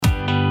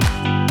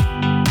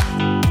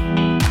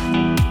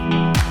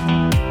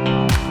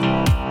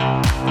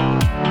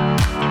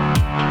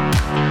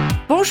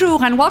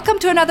Bonjour and welcome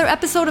to another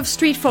episode of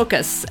Street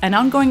Focus, an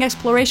ongoing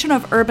exploration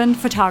of urban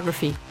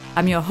photography.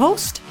 I'm your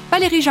host,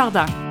 Valérie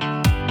Jardin.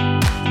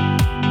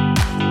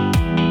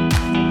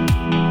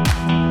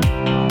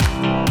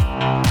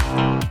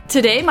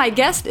 Today, my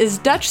guest is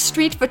Dutch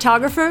street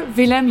photographer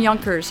Willem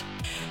Jonkers.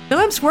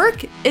 Willem's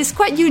work is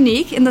quite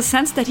unique in the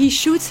sense that he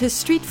shoots his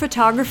street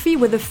photography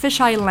with a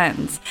fisheye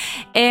lens.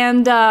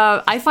 And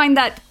I find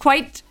that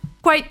quite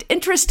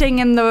interesting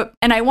and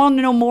I want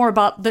to know more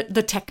about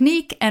the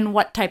technique and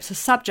what types of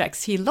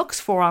subjects he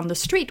looks for on the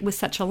street with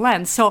such a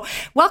lens. So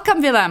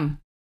welcome, Willem.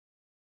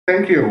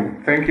 Thank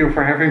you. Thank you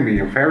for having me.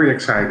 I'm very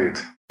excited.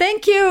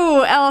 Thank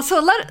you. Tell us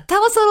a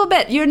little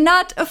bit. You're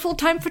not a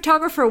full-time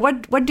photographer.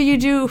 What do you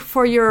do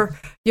for your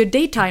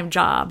daytime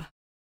job?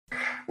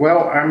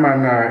 Well, I'm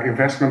an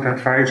investment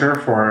advisor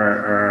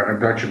for a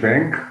Dutch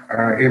bank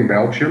in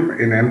Belgium,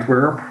 in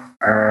Antwerp.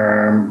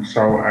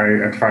 So I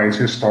advise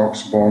in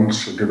stocks,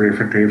 bonds,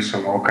 derivatives,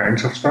 and all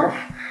kinds of stuff.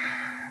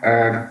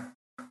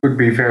 Could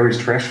be very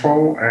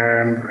stressful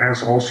and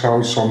has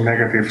also some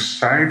negative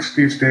sides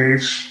these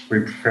days,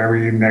 with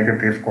very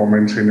negative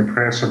comments in the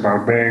press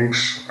about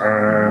banks.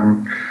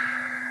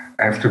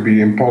 Have to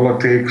be in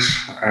politics.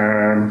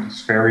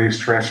 It's very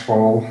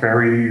stressful,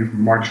 very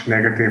much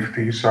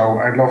negativity. So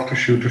I love to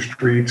shoot the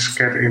streets,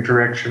 get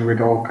interaction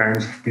with all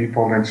kinds of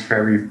people. That's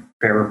very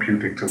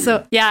therapeutic to me.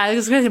 So yeah,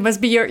 it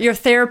must be your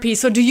therapy.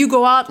 So do you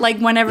go out like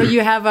whenever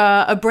you have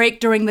a break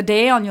during the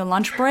day on your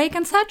lunch break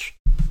and such?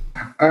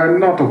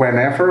 Not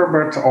whenever,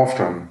 but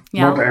often.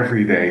 Yeah. Not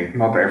every day.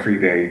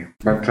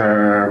 But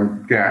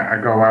I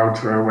go out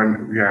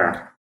when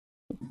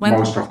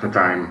most of the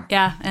time.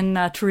 Yeah,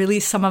 and to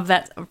release some of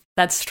that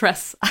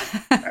stress.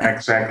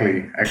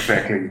 Exactly.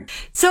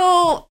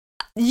 So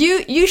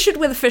you shoot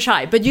with a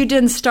fisheye, but you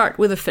didn't start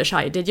with a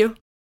fisheye, did you?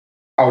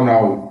 Oh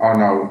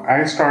no.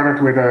 I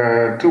started with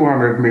a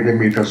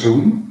 200mm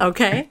zoom.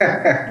 Okay.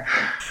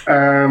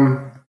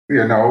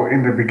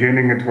 In the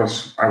beginning it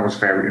was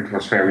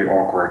very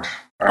awkward.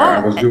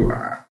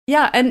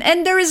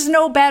 And there is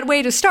no bad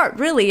way to start,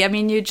 really. I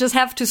mean, you just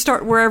have to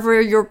start wherever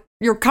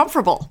you're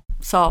comfortable.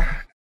 So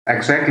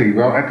exactly.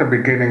 Well, at the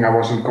beginning I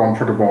wasn't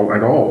comfortable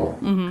at all.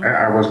 Mm-hmm.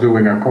 I was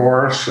doing a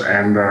course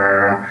and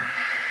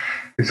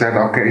he said,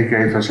 okay, he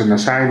gave us an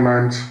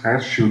assignment,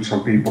 shoot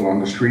some people on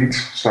the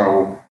streets.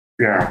 So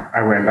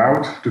I went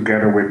out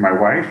together with my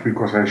wife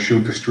because I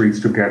shoot the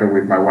streets together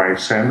with my wife,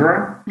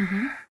 Sandra.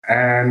 Mm-hmm.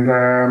 And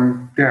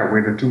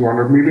with a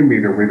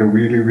 200mm with a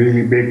really,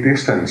 really big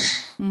distance.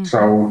 Mm-hmm.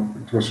 So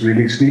it was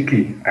really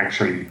sneaky,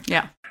 actually.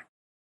 Yeah.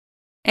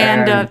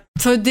 And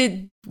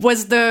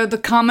was the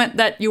comment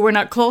that you were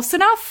not close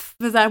enough?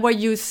 Was that why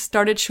you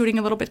started shooting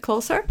a little bit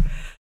closer?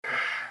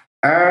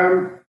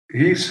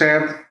 He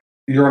said,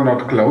 you're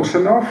not close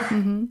enough,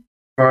 mm-hmm.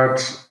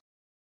 But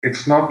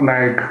it's not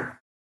like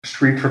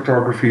street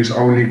photography is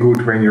only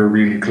good when you're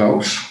really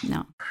close.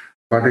 No.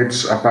 But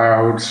it's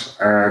about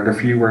the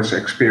viewer's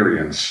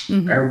experience.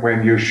 Mm-hmm. And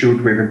when you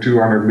shoot with a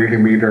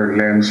 200mm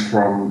lens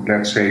from,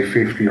 let's say,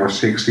 50 or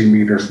 60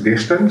 meters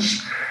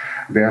distance,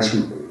 there's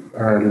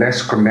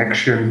less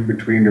connection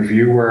between the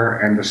viewer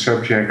and the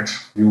subject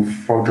you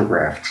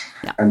photographed.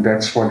 Yeah. And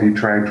that's what he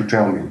tried to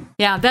tell me.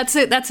 Yeah, that's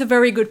it. That's a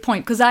very good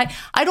point, because I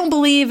don't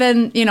believe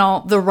in,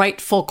 the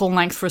right focal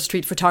length for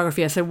street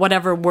photography. I said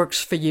whatever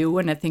works for you,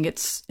 and I think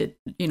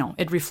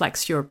it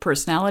reflects your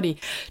personality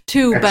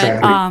too.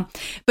 Exactly.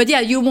 But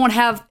you won't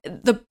have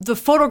the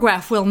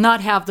photograph will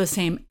not have the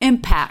same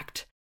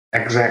impact.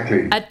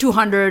 Exactly. At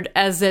 200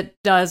 as it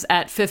does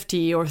at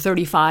 50 or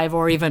 35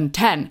 or even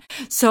 10.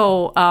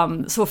 So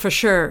for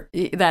sure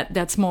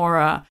that's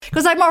more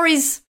because I'm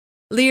always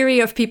leery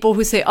of people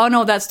who say, oh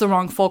no, that's the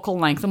wrong focal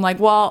length. I'm like,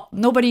 well,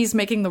 nobody's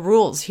making the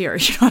rules here.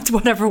 It's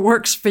whatever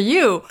works for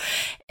you.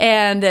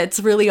 And it's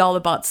really all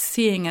about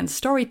seeing and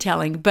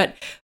storytelling. But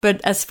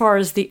as far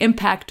as the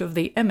impact of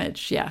the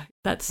image,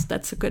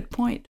 that's a good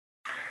point.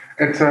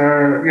 It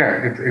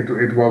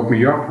woke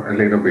me up a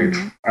little bit.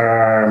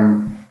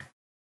 Mm-hmm.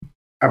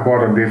 I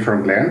bought a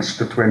different lens,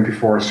 the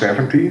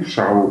 24-70,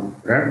 so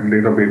a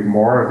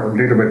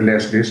little bit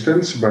less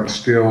distance, but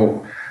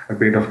still a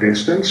bit of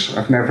distance.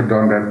 I've never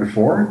done that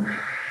before.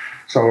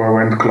 So I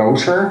went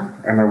closer,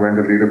 and I went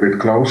a little bit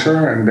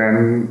closer, and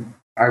then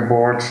I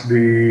bought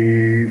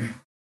the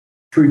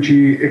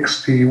Fuji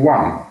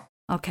X-T1.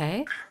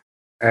 Okay.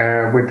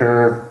 With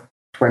a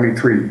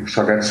 23,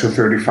 so that's a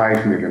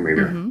 35mm.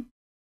 Mm-hmm.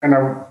 And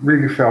I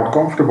really felt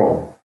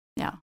comfortable.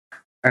 Yeah.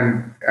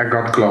 And I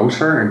got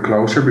closer and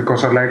closer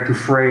because I like to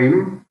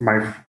frame my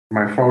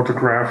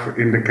photograph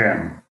in the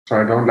cam. So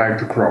I don't like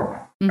to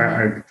crop. Mm-hmm.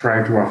 I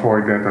try to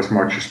avoid that as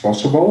much as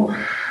possible.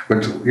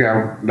 But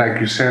like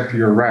you said,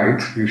 you're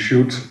right. You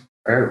shoot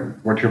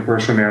what your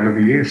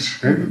personality is.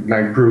 Mm-hmm.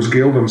 Like Bruce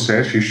Gilden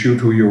says, you shoot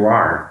who you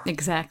are.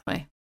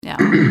 Exactly. Yeah.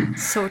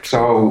 So true.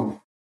 So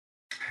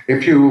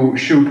If you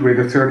shoot with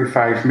a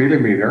 35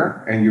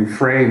 millimeter and you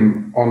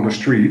frame on the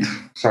street,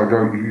 so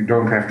you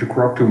don't have to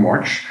crop too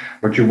much,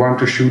 but you want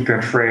to shoot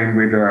that frame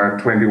with a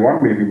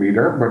 21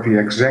 millimeter, but the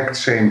exact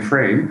same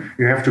frame,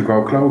 you have to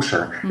go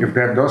closer. Mm-hmm. If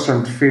that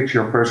doesn't fit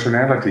your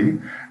personality,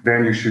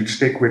 then you should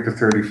stick with the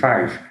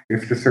 35.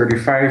 If the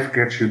 35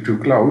 gets you too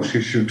close,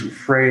 you should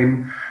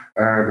frame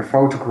the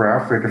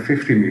photograph with a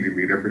 50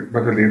 millimeter,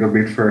 but a little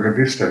bit further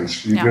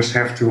distance. You just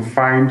have to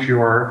find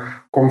your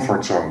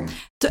comfort zone.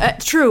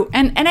 True.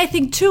 And I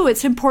think, too,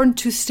 it's important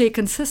to stay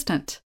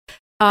consistent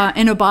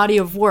in a body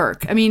of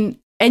work. I mean,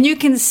 and you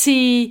can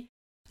see,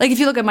 like, if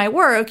you look at my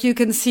work, you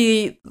can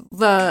see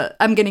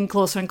I'm getting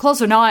closer and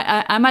closer. Now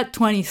I'm at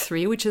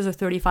 23, which is a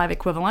 35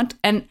 equivalent,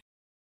 and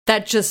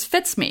that just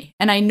fits me.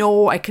 And I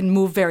know I can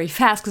move very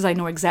fast because I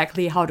know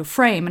exactly how to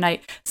frame. And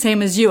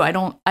same as you, I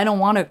don't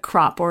want to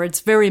crop, or it's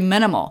very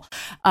minimal.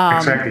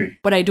 Exactly.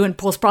 What I do in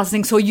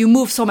post-processing. So you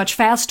move so much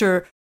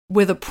faster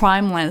with a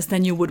prime lens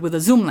than you would with a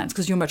zoom lens,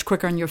 because you're much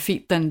quicker on your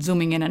feet than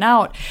zooming in and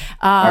out.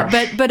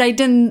 But I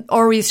didn't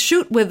always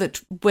shoot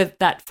with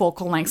that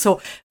focal length.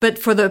 So,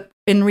 but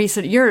in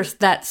recent years,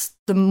 that's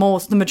the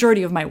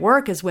majority of my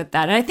work is with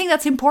that. And I think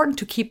that's important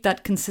to keep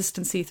that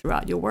consistency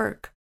throughout your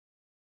work.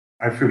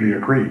 I fully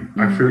agree. Mm-hmm.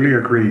 I fully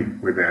agree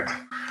with that.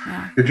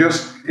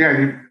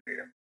 Yeah.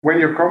 When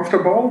you're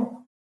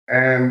comfortable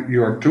and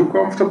you're too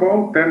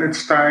comfortable, then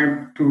it's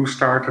time to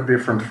start a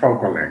different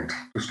focal length,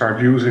 to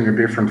start using a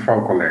different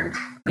focal length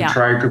and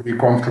try to be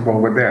comfortable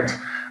with that.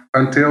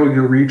 Until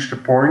you reach the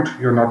point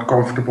you're not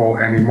comfortable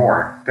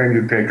anymore. Then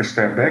you take a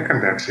step back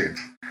and that's it.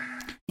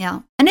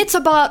 Yeah. And it's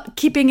about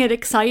keeping it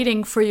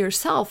exciting for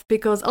yourself,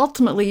 because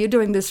ultimately you're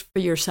doing this for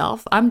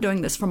yourself. I'm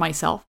doing this for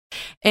myself.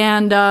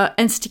 And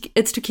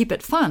it's to keep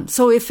it fun.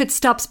 So if it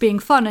stops being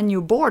fun and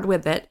you're bored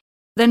with it,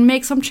 then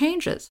make some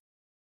changes.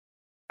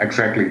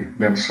 Exactly.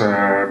 That's,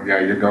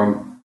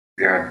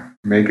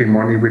 making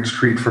money with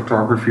street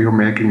photography or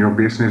making your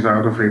business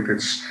out of it,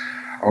 it's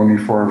only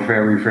for a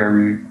very,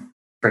 very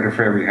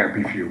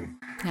happy few.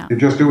 Yeah. You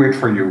just do it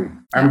for you.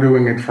 I'm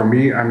doing it for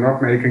me. I'm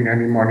not making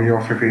any money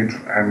off of it,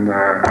 and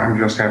I'm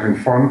just having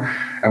fun.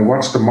 And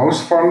what's the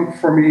most fun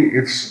for me?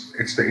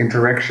 It's the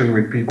interaction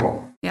with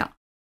people. Yeah.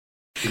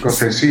 Because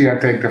they see I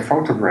take the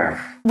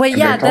photograph. Well,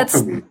 yeah,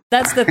 that's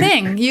the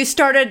thing. You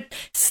started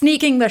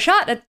sneaking the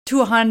shot at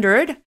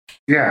 200.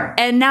 Yeah.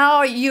 And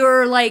now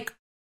you're like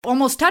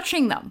almost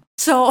touching them.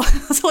 So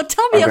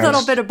tell me a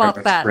little bit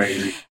about that.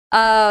 Crazy.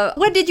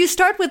 When did you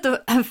start with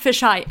the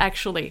fisheye,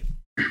 actually?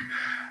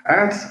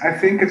 And I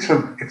think it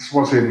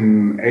was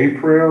in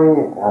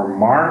April or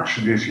March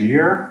this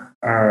year.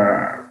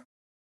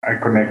 I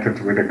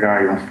connected with a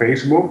guy on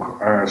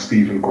Facebook,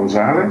 Steven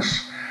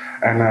Gonzalez,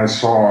 and I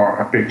saw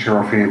a picture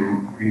of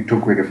him he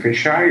took with a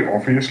fisheye,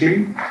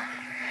 obviously.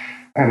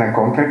 And I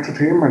contacted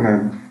him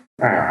and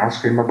I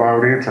asked him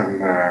about it,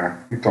 and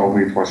he told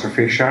me it was a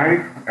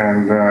fisheye.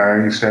 And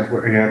he said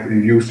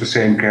he used the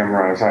same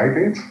camera as I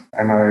did,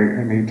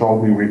 and he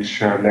told me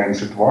which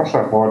lens it was.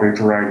 I bought it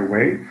right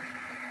away.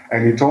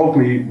 And he told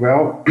me,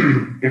 well,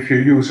 if you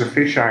use a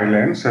fisheye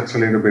lens, that's a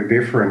little bit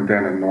different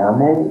than a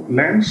normal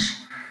lens,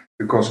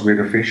 because with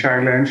a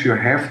fisheye lens, you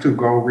have to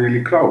go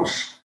really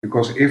close.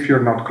 Because if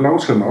you're not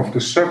close enough,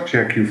 the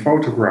subject you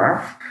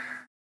photograph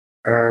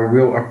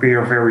will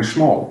appear very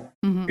small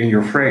in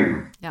your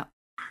frame. Yeah.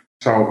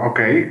 So,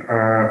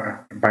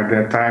 by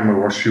that time I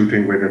was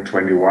shooting with a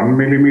 21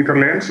 millimeter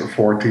lens, a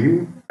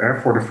 14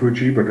 for the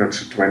Fuji, but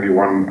that's a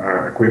 21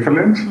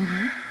 equivalent.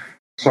 Mm-hmm.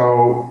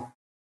 So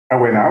I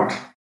went out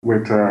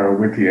with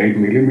the 8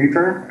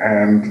 millimeter,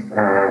 and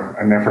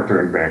I never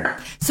turned back.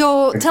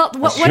 So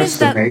what is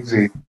that?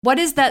 Amazing. What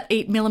is that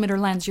 8 millimeter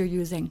lens you're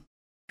using?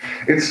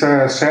 It's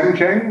a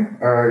Samyang.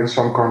 In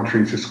some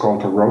countries, it's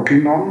called a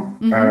Rokinon.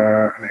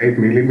 An 8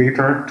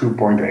 millimeter,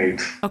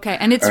 2.8. Okay,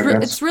 and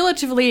it's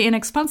relatively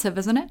inexpensive,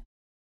 isn't it?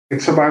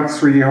 It's about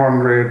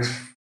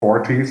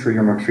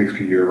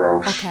 350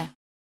 euros. Okay.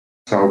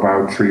 So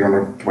about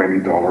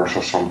 $320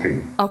 or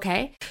something.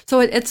 Okay,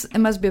 so it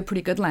must be a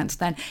pretty good lens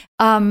then.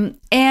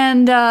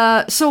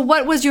 So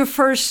what was your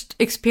first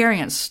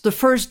experience? The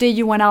first day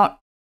you went out,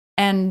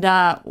 and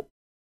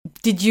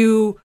did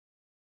you?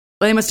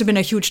 Well, it must have been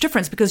a huge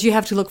difference, because you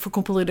have to look for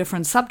completely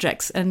different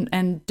subjects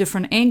and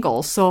different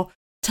angles. So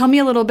tell me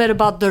a little bit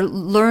about the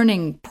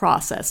learning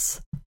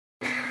process.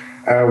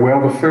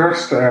 Well, the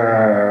first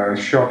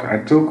shot I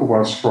took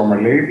was from a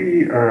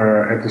lady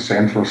at the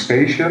central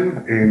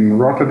station in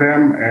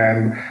Rotterdam,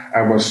 and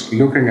I was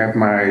looking at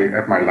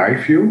my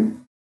live view,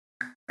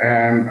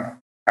 and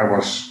I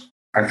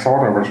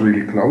thought I was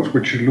really close,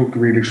 but she looked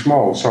really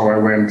small. So I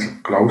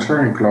went closer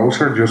and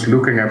closer, just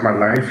looking at my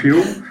live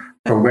view.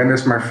 So when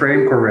is my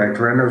frame correct?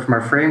 When is my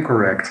frame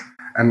correct?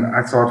 And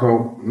I thought,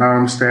 well, now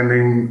I'm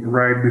standing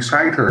right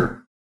beside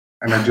her,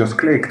 and I just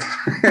clicked.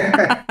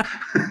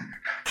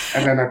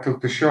 And then I took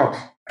the shot,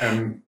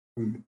 and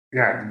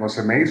it was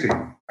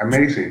amazing.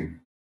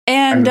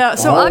 And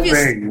so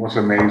obviously it was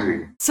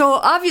amazing. So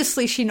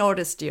obviously she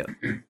noticed you.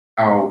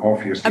 Oh,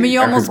 obviously. I mean, you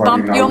almost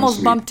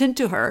bumped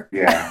into her.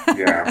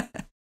 Yeah.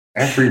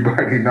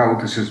 Everybody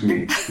notices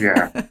me.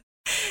 Yeah.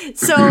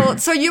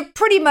 So you're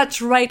pretty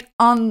much right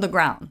on the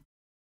ground.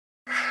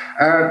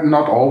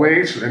 Not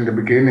always. In the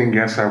beginning,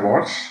 yes, I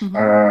was.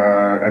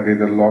 I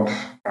did a lot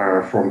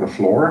from the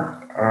floor,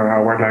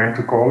 how I like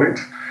to call it.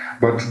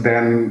 But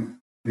then,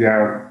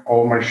 yeah,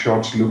 all my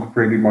shots look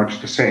pretty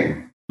much the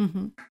same.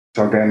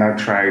 So then I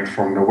tried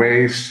from the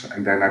waist,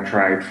 and then I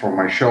tried from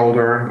my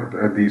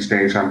shoulder. These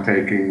days I'm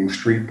taking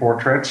street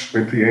portraits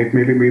with the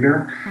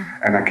 8mm,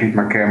 and I keep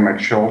my cam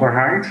at shoulder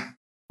height.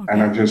 Okay.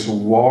 And I just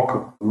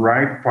walk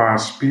right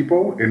past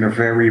people in a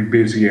very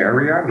busy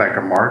area, like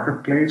a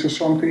marketplace or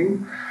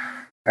something.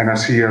 And I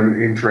see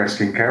an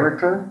interesting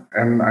character,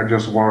 and I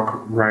just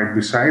walk right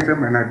beside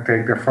them and I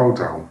take their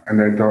photo. And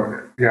they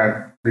don't,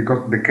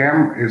 because the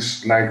cam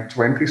is like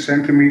 20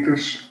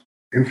 centimeters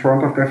in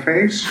front of their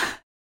face.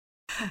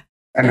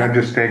 And I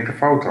just take the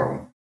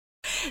photo.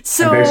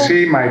 So and they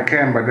see my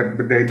cam, but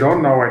they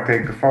don't know I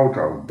take the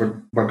photo.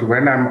 But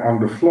when I'm on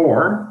the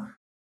floor,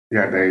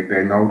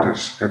 they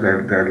notice that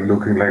they're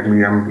looking like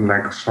me. I'm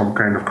like some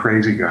kind of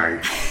crazy guy.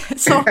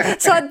 So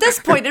at this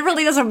point, it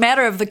really doesn't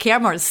matter if the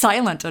camera is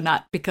silent or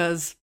not,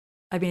 because,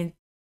 I mean,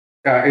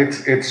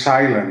 it's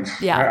silent.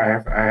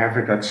 Yeah, I have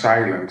it at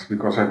silent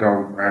because I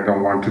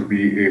don't want to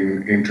be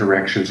in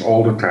interactions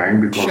all the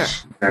time,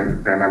 because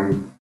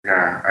then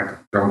I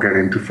don't get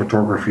into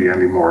photography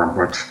anymore.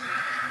 But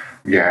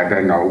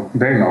they know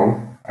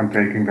I'm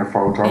taking the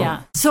photo.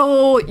 Yeah.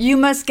 So you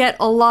must get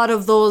a lot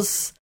of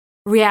those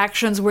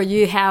reactions where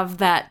you have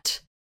that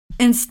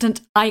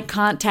instant eye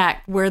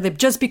contact where they've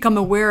just become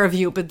aware of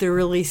you, but there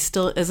really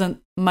still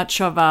isn't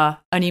much of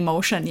an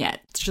emotion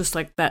yet. It's just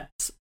like that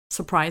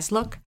surprise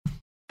look.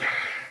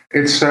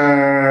 It's they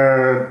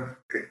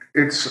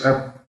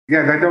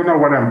don't know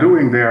what I'm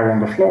doing there on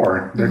the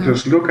floor. They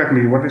just look at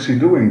me. What is he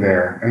doing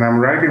there? And I'm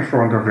right in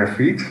front of their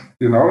feet.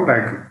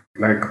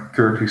 Like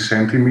 30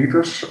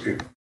 centimeters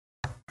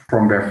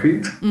from their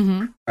feet.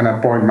 And I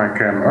point my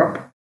cam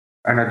up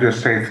and I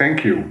just say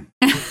thank you.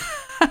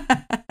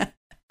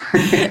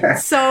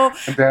 So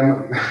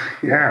then,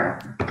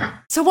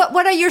 So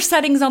what are your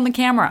settings on the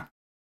camera?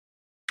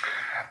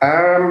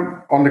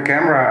 On the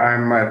camera,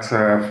 I'm at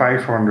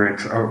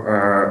 500th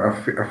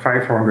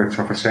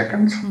of a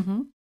second,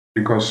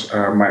 because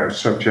my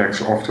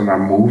subjects often are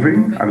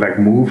moving. I like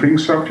moving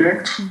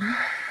subjects.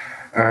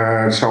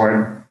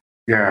 So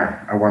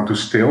I want to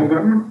still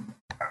them.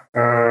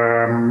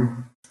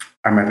 I'm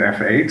at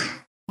f8.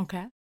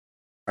 Okay.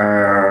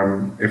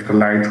 If the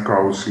light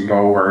goes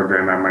lower,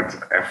 then I'm at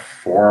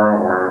f4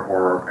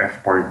 or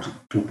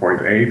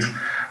f2.8.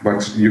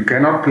 But you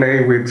cannot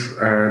play with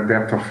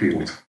depth of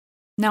field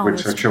with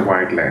such a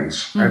wide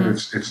lens. And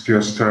it's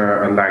just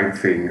a light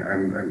thing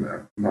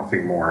and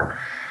nothing more.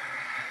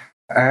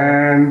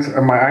 And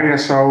my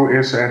ISO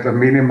is at a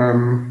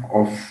minimum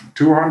of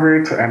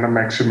 200 and a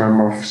maximum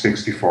of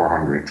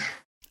 6400.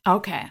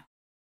 Okay.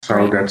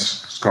 So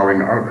that's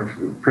going out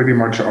pretty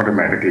much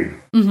automatically.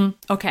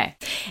 Okay.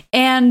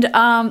 And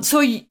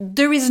so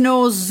there is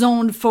no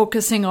zone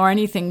focusing or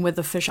anything with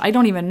the fish. I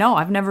don't even know.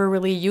 I've never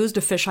really used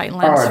a fisheye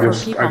lens for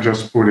people. I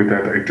just put it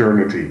at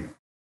eternity.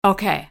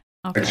 Okay.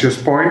 It's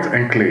just point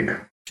and click.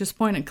 Just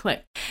point and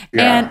click.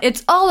 Yeah. And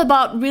it's all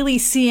about really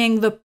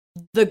seeing the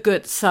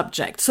good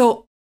subject.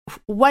 So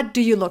what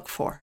do you look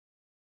for?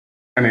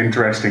 An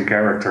interesting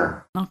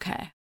character.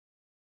 Okay.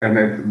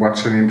 And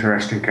what's an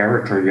interesting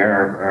character?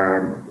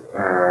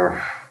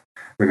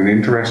 With an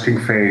interesting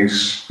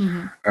face,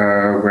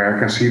 where I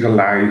can see the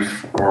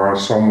life, or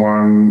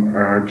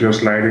someone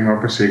just lighting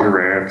up a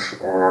cigarette,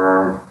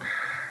 or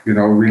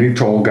really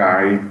tall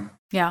guy,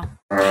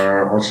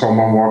 or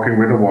someone walking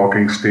with a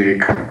walking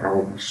stick,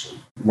 or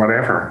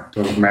whatever.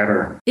 Doesn't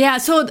matter. Yeah.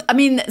 So I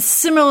mean,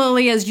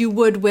 similarly as you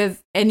would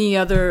with any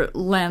other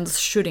lens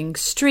shooting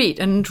street,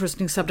 an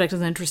interesting subject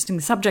is an interesting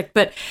subject.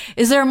 But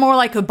is there more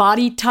like a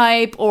body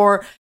type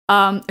or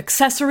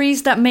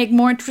accessories that make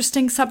more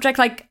interesting subject?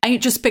 Like I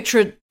just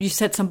pictured, you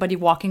said somebody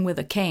walking with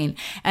a cane,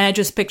 and I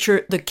just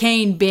picture the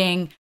cane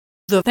being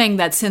the thing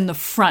that's in the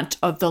front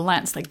of the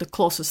lens, like the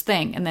closest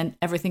thing, and then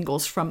everything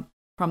goes from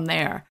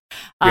there.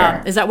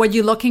 Is that what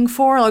you're looking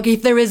for? Like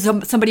if there is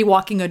somebody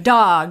walking a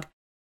dog,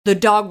 the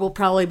dog will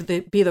probably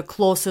be the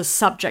closest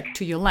subject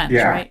to your lens,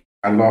 right?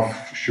 I love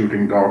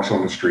shooting dogs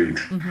on the street.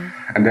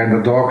 And then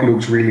the dog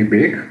looks really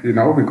big,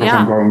 because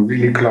I'm going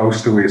really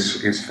close to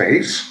his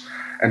face.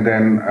 And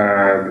then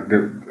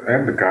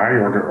the guy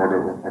or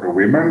the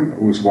woman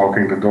who's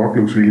walking the dog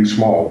looks really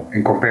small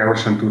in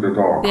comparison to the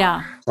dog.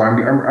 Yeah. So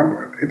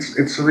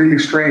it's really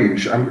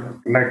strange.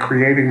 I'm like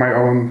creating my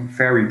own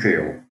fairy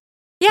tale.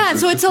 Yeah.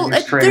 So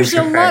there's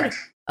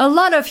a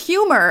lot of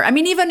humor. I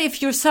mean, even if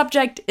your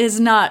subject is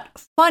not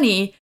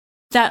funny,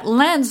 that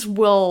lens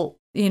will,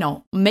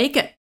 make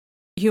it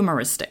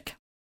humoristic.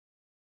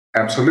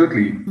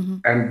 Absolutely.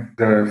 And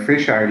the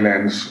fisheye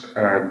lens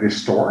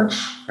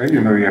distorts.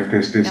 You have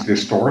this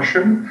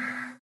distortion.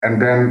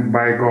 And then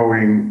by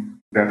going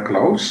that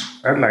close,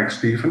 like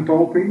Stephen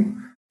told me,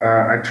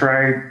 I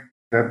try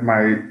that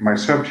my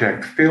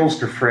subject fills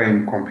the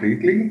frame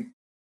completely.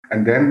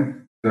 And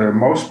then the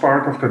most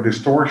part of the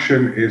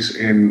distortion is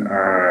in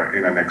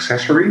an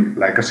accessory,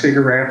 like a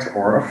cigarette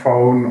or a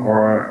phone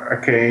or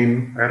a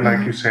cane,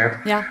 like you said.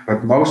 Yeah.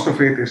 But most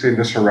of it is in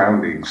the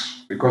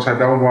surroundings, because I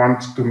don't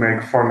want to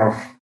make fun of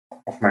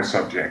my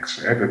subjects,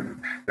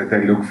 that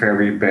they look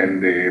very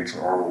bended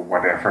or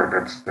whatever.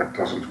 That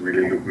doesn't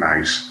really look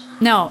nice.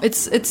 No,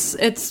 it's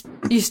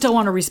you still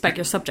want to respect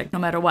your subject no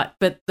matter what,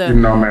 but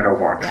no matter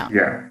what.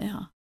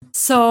 Yeah.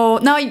 So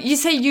now you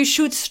say you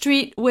shoot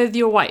street with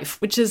your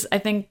wife, which is, I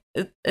think,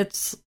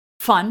 it's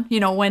fun,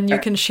 when you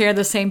can share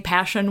the same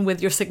passion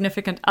with your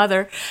significant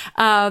other.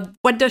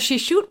 What does she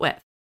shoot with?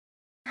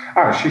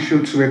 She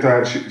shoots with,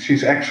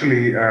 she's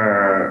actually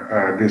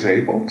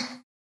disabled.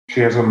 She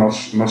has a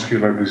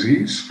muscular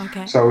disease.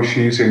 Okay. So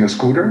she's in a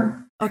scooter.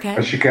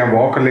 Okay. She can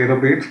walk a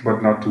little bit,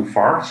 but not too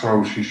far.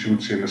 So she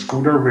shoots in a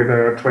scooter with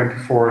a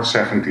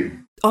 24-70.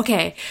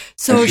 Okay,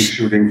 so and she's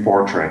shooting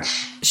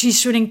portraits. She's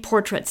shooting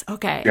portraits.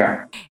 Okay.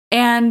 Yeah.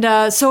 And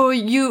so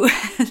you,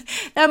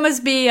 that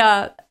must be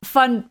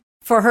fun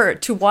for her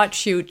to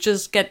watch you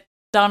just get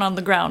down on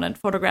the ground and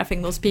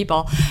photographing those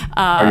people.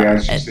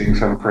 She's seeing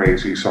some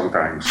crazy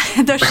sometimes.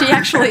 Does she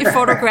actually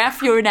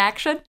photograph you in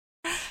action?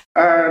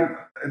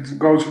 It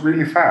goes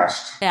really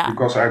fast. Yeah.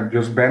 Because I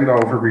just bend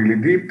over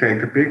really deep,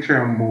 take a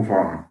picture, and move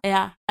on.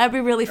 Yeah, that'd be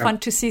really fun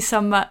to see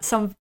some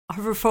of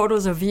her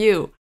photos of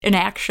you in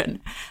action.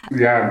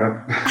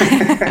 Yeah.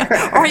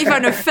 Or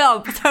even a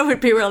film. That would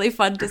be really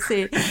fun to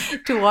see,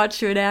 to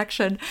watch you in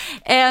action.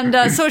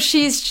 And so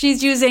she's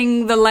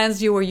using the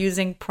lens you were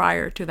using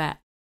prior to that.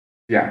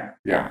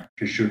 Yeah.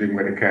 She's shooting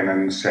with a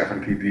Canon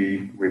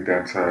 70D with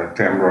that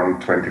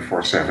Tamron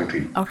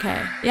 24-70. Okay.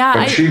 Yeah.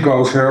 But she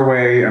goes her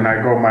way and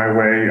I go my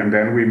way, and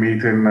then we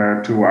meet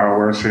in 2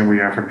 hours and we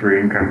have a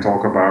drink and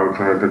talk about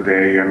the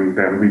day, and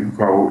then we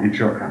go each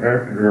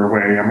her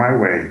way and my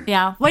way.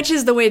 Yeah, which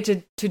is the way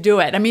to do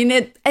it. I mean,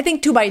 I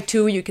think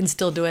 2x2 you can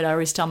still do it. I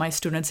always tell my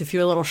students, if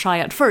you're a little shy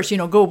at first,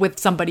 go with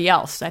somebody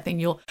else. I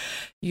think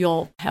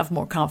you'll have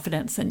more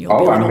confidence and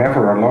you'll. I'm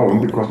never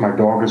alone because my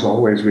dog is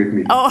always with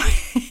me. Oh,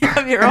 you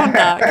have your own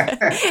dog.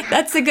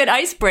 That's a good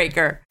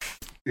icebreaker.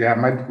 Yeah,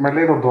 my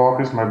little dog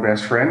is my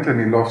best friend and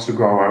he loves to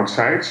go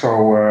outside.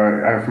 So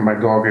I have my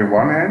dog in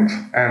one hand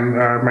and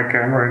my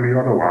camera in the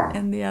other one.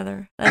 In the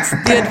other. That's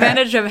the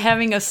advantage of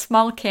having a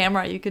small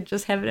camera. You could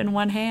just have it in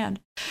one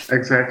hand.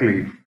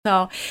 Exactly.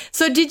 So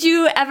did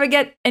you ever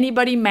get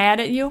anybody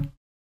mad at you?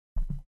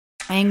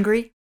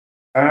 Angry?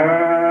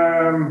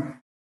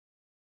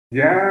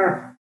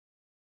 Yeah.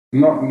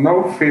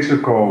 No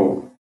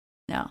physical.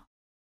 No.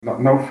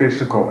 No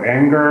physical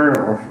anger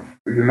or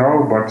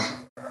but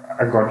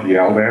I got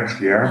yelled at,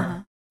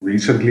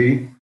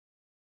 recently,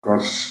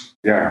 because,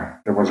 there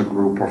was a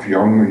group of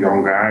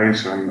young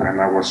guys, and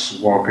I was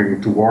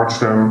walking towards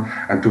them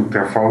and took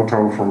their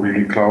photo from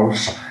really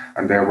close,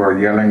 and they were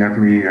yelling at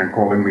me and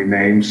calling me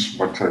names,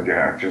 but,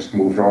 I just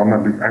moved on.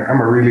 I'm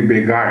a really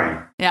big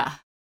guy. Yeah.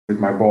 With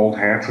my bald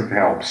head, it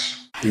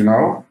helps, You're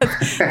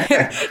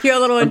a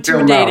little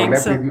intimidating.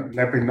 Now,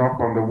 let me knock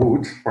on the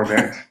wood for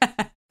that.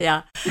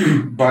 Yeah.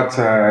 But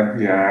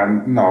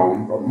no.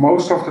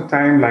 Most of the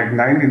time, like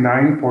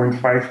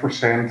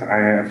 99.5%, I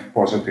have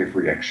positive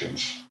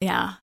reactions.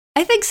 Yeah,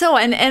 I think so.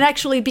 And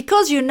actually,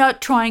 because you're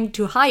not trying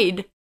to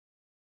hide,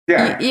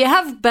 you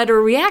have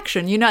better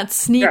reaction. You're not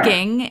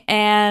sneaking,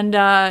 and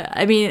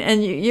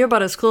and you're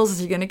about as close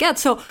as you're going to get.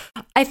 So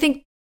I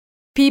think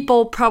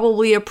people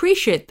probably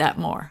appreciate that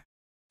more.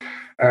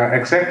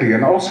 Exactly,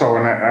 and also,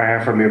 I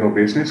have a little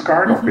business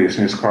card, a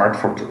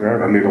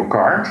little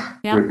card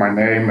with my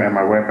name and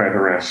my web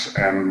address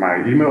and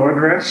my email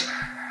address.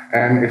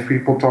 And if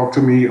people talk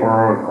to me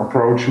or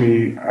approach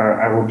me,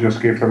 I will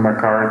just give them my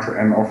card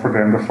and offer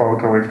them the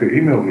photo if they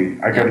email me.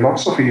 I get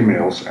lots of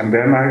emails, and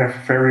then I have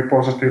very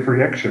positive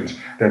reactions.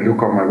 They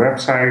look on my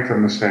website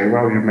and they say,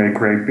 well, you make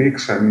great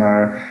pics, and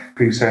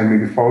please send me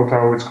the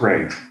photo. It's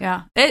great.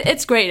 Yeah,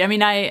 it's great. I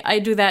mean, I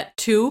do that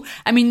too.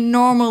 I mean,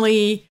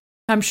 normally,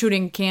 I'm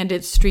shooting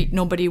candid street,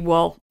 nobody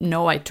will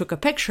know I took a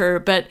picture.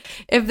 But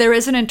if there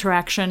is an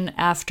interaction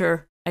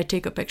after I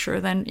take a picture,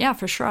 then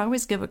for sure, I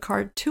always give a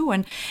card too.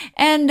 And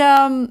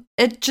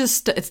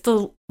it's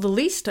the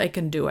least I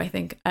can do, I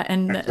think.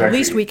 And exactly. The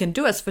least we can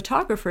do as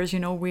photographers,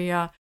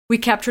 we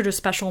captured a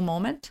special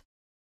moment.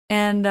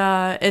 And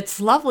it's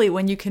lovely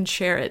when you can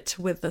share it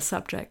with the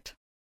subject.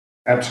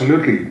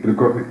 Absolutely,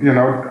 because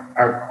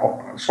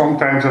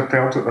sometimes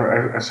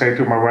I say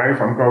to my wife,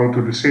 I'm going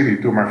to the city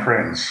to my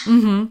friends.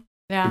 Mm-hmm.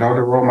 Yeah.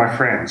 They're all my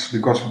friends,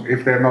 because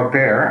if they're not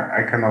there,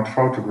 I cannot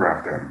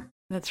photograph them.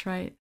 That's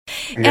right.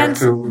 You have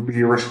to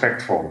be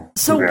respectful.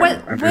 So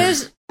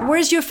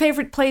where's your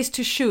favorite place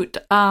to shoot?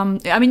 I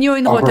mean, you're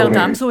in the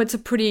Rotterdam, so it's a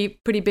pretty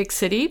big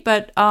city.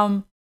 But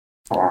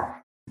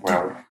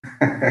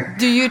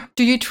do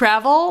you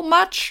travel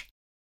much?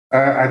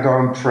 I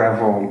don't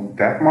travel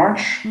that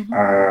much. Mm-hmm.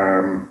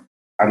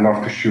 I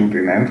love to shoot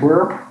in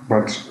Antwerp,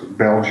 but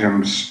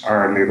Belgians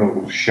are a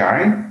little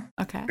shy.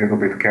 Okay. A little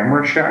bit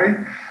camera shy.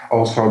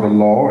 Also, the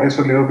law is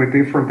a little bit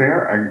different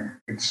there.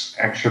 It's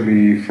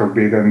actually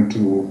forbidden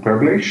to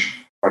publish,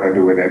 but I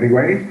do it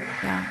anyway.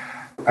 Yeah.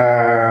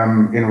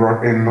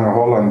 In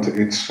Holland,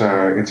 it's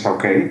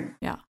okay.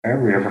 Yeah.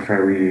 We have a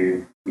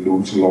very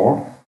loose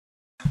law.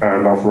 I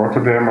love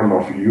Rotterdam. I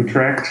love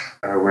Utrecht,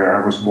 where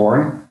I was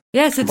born.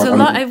 Yes, it's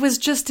I was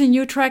just in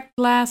Utrecht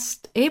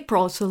last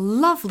April. It's a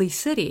lovely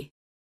city.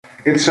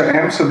 It's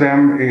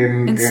Amsterdam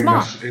in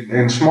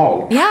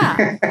small.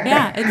 Yeah,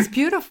 yeah, it's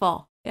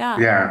beautiful. Yeah.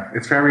 Yeah,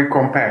 it's very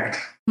compact.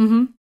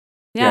 Mm-hmm.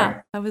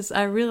 Yeah,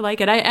 I really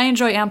like it. I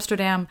enjoy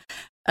Amsterdam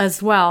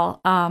as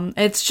well.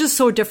 It's just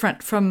so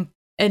different from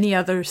any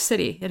other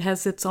city. It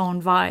has its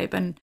own vibe,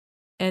 and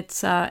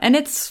it's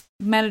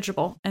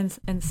manageable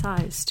in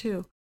size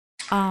too.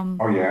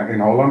 In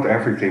Holland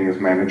everything is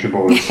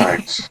manageable in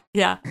size.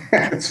 Yeah,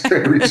 it's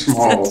very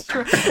small.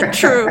 It's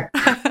true.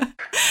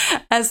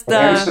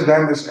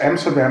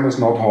 Amsterdam is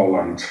not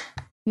Holland.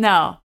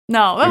 No.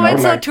 Oh,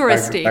 it's so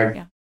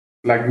touristy.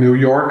 Like New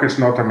York is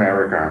not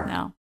America.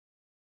 No.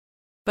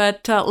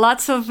 But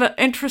lots of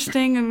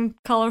interesting and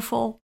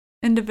colorful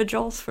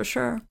individuals for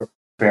sure.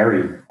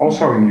 Very.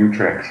 Also in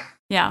Utrecht.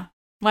 Yeah.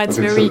 Well, it's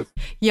very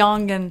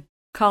young and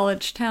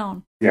college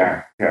town.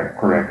 Yeah,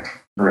 correct.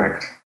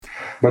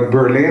 But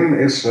Berlin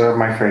is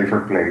my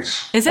favorite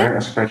place. Is it?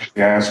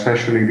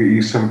 Especially the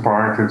eastern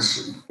part.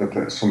 It's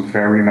some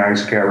very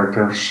nice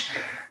characters.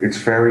 It's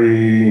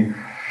very...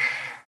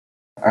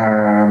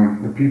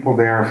 the people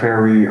there are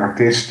very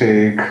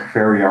artistic,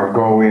 very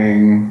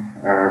outgoing,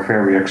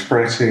 very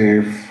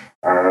expressive.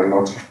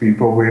 Lots of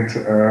people with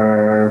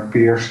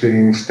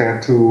piercings,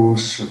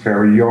 tattoos,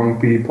 very young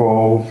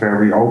people,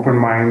 very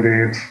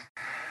open-minded.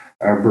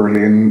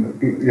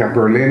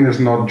 Berlin is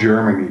not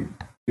Germany.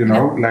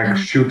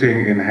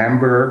 Shooting in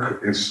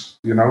Hamburg is,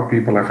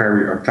 people are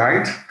very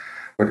uptight,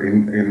 but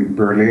in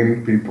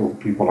Berlin,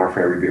 people are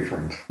very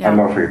different. Yeah. I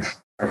love it.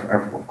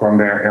 I've gone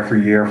there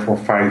every year for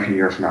 5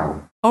 years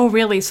now. Oh,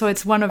 really? So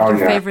it's one of your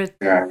favorite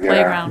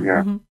playground?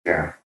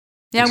 Yeah.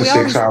 It's a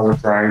 6-hour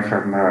drive,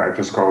 and I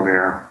just go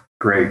there.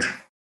 Great.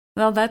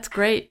 Well, that's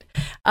great.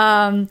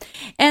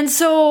 And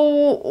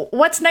so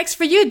what's next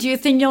for you? Do you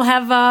think you'll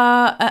have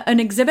an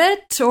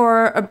exhibit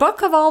or a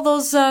book of all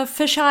those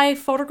fisheye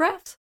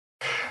photographs?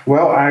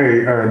 Well,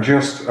 I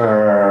just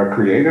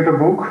created a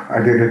book. I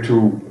did it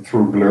through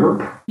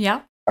Blurb.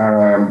 Yeah.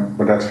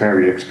 But that's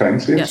very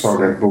expensive. Yes. So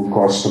that book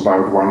costs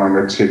about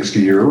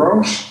 160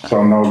 euros.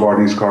 So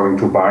nobody's going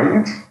to buy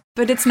it.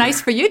 But it's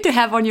nice for you to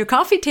have on your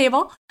coffee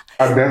table.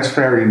 That's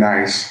very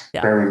nice.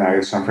 Yeah. Very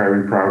nice. I'm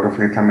very proud of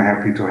it. I'm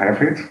happy to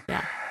have it.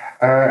 Yeah.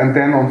 And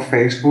then on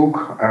Facebook,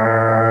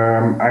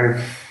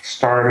 I've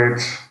started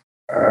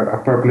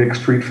a public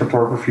street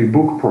photography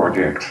book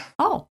project.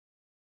 Oh.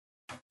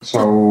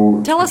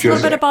 So tell us a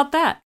little bit about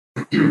that.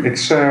 It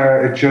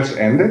just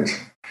ended.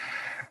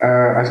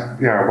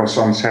 I was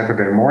on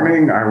Saturday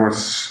morning. I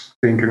was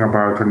thinking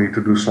about I need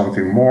to do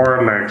something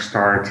more, like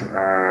start.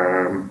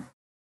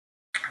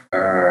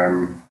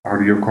 How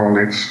do you call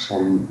it?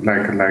 Some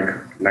like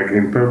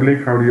in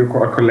public. How do you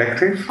call a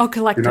collective? Oh,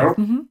 collective.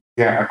 Mm-hmm.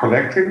 Yeah, a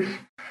collective.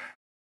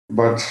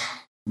 But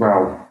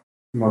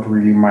not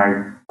really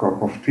my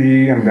cup of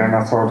tea. And then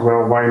I thought,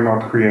 well, why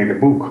not create a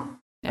book?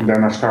 Yeah. And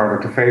then I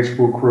started a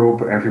Facebook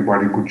group.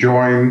 Everybody could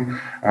join.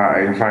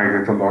 I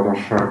invited a lot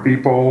of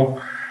people.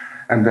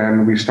 And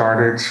then we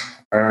started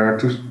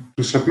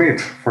to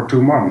submit for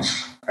 2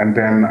 months. And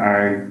then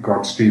I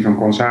got Steven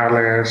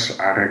Gonzalez,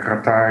 Arek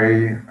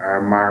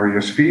Ratai,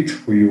 Marius Viet,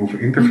 who you've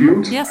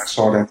interviewed. Mm-hmm. Yes.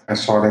 I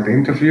saw that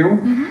interview.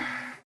 Mm-hmm.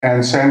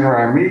 And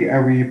Sandra and me,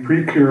 and we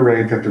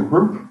pre-curated the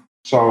group.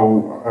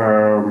 So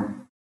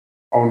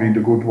only the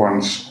good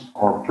ones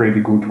or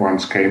pretty good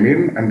ones came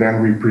in. And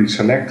then we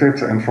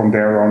pre-selected. And from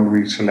there on,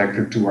 we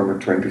selected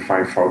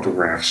 225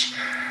 photographs.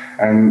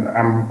 And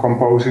I'm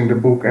composing the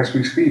book as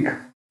we speak.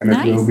 And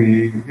nice. It will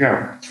be,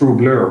 through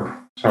Blurb.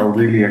 So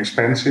really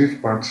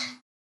expensive, but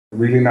a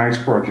really nice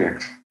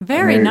project.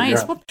 Very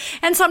nice. Yeah. Well,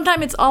 and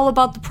sometimes it's all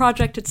about the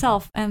project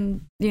itself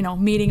and,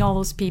 meeting all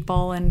those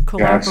people and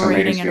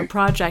collaborating in a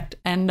project.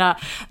 And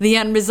the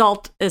end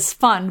result is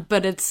fun,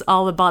 but it's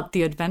all about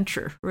the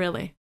adventure,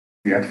 really.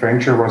 The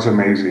adventure was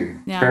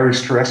amazing. Yeah. Very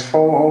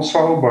stressful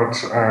also,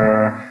 but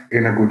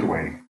in a good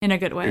way. In a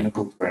good way. In a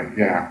good way,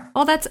 yeah.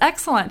 Oh, that's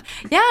excellent.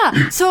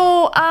 Yeah.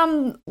 So,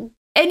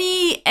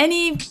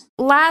 any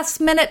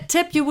last minute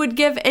tip you would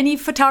give any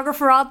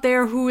photographer out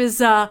there who's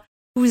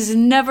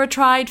never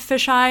tried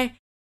fisheye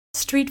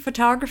street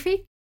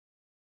photography?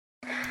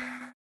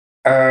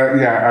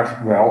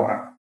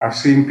 I've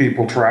seen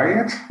people try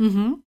it,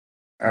 mm-hmm.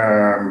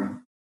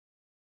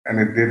 And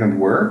it didn't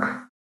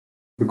work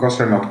because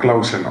they're not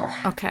close enough.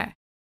 Okay.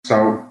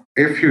 So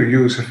if you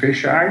use a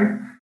fisheye,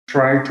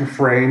 try to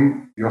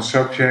frame your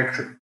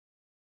subject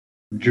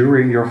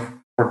during your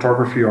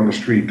photography on the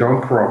street.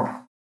 Don't crop.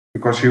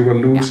 Because you will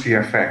lose the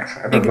effect.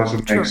 And that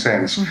doesn't make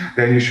sense. Mm-hmm.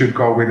 Then you should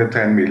go with a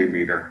 10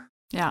 millimeter.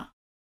 Yeah.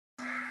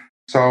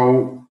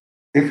 So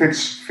if it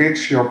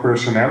fits your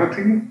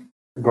personality,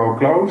 go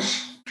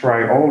close,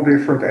 try all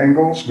different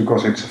angles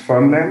because it's a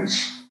fun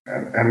lens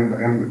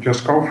and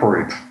just go for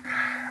it.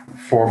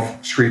 For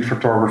street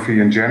photography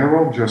in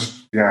general,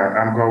 just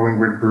I'm going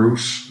with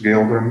Bruce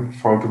Gilden,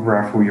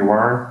 photograph who you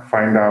are,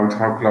 find out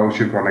how close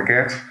you're going to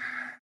get,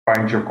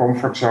 find your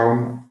comfort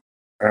zone,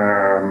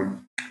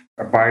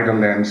 buy the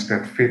lens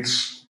that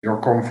fits your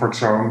comfort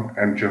zone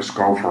and just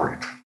go for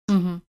it.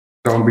 Mm-hmm.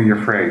 Don't be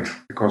afraid,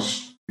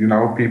 because,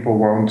 people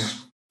won't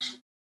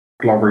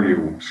clobber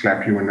you,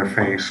 slap you in the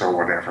face or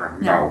whatever.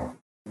 No.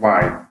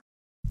 Why?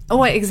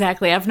 Oh,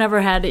 exactly. I've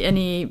never had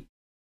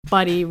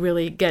anybody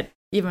really get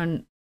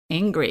even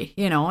angry.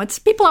 It's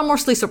people are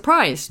mostly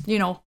surprised.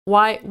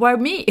 Why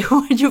me?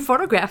 Why did you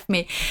photograph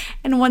me?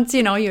 And once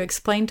you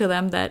explain to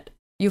them that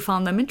you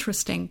found them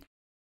interesting,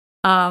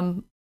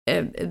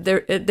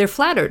 they're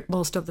flattered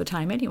most of the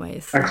time,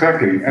 anyways.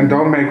 Exactly, and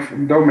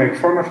don't make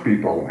fun of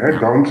people. Eh?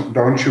 No.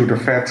 Don't shoot a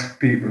fat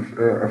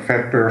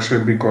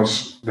person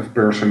because the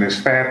person is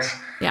fat.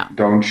 Yeah.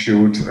 Don't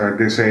shoot a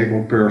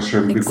disabled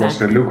person because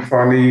they look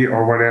funny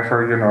or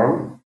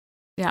whatever.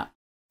 Yeah.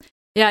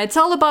 Yeah, it's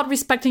all about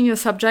respecting your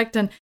subject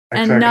and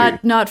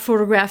not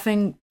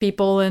photographing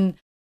people in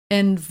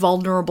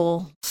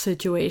vulnerable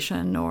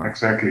situation or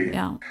exactly.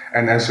 Yeah.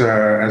 And as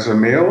a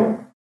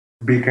male,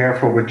 be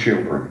careful with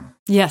children.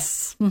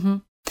 Yes. Mm-hmm.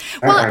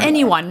 Well,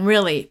 anyone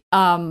really.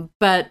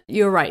 But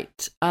you're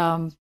right.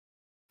 I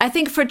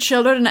think for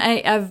children,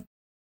 I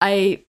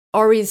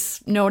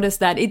always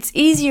noticed that it's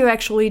easier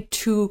actually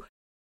to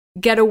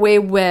get away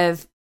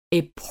with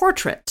a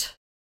portrait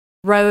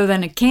rather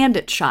than a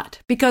candid shot,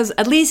 because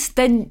at least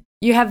then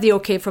you have the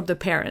okay from the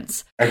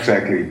parents.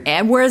 Exactly.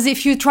 And whereas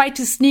if you try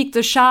to sneak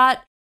the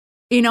shot,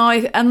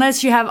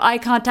 unless you have eye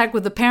contact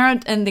with the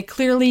parent and they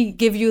clearly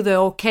give you the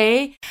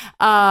okay,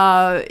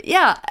 how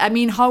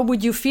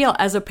would you feel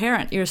as a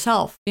parent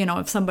yourself,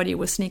 if somebody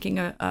was sneaking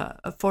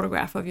a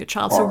photograph of your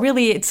child? So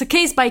really, it's a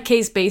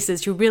case-by-case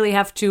basis. You really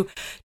have to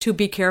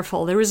be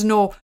careful. There is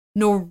no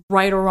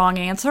right or wrong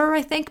answer,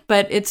 I think,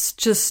 but it's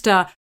just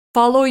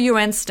follow your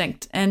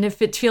instinct. And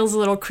if it feels a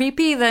little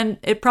creepy, then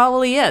it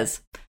probably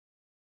is.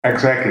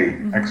 Exactly,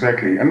 mm-hmm.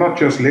 Exactly. And not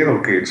just little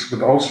kids,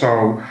 but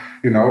also,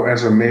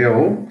 as a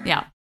male,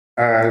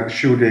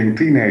 shooting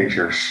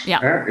teenagers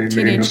in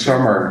the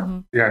summer. Mm-hmm.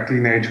 Yeah,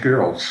 teenage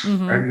girls.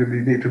 Mm-hmm. And you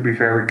need to be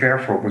very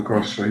careful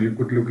because you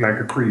could look like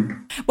a creep.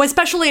 Well,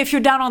 especially if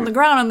you're down on the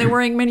ground and they're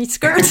wearing mini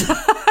skirts.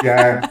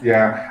 Yeah.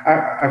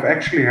 I've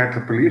actually had the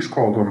police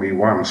called on me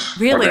once.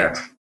 Really? For that.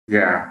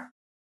 Yeah.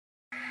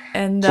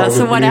 And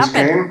so what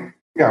happened? Came,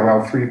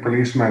 3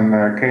 policemen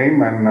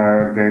came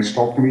and they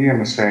stopped me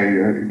and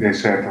they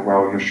said,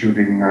 well, are you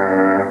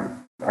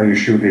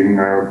shooting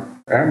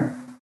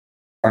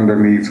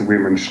underneath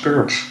women's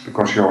skirts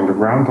because you're on the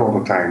ground all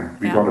the time?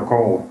 We got a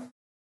call.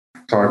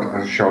 So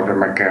I showed them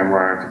my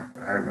camera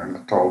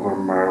and told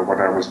them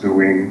what I was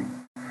doing,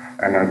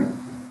 and then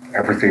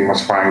everything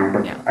was fine,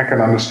 but I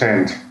can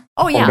understand.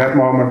 Oh, yeah. From that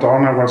moment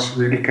on, I was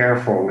really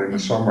careful in the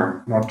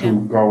summer not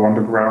to go on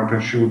the ground and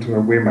shoot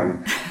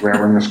women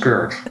wearing a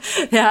skirt.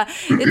 Yeah,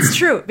 it's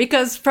true.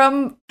 Because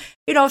from,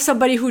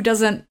 somebody who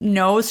doesn't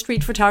know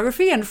street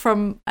photography and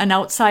from an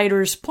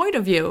outsider's point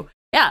of view,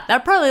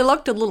 that probably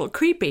looked a little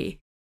creepy.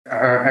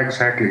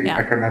 Exactly. Yeah.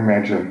 I can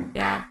imagine.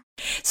 Yeah.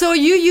 So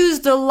you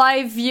use the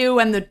live view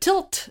and the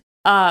tilt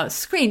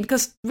screen,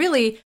 because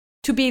really,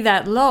 to be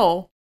that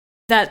low,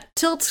 that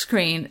tilt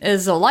screen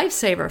is a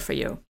lifesaver for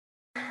you.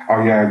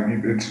 Oh yeah,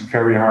 it's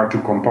very hard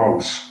to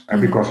compose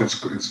because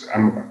it's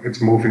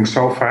moving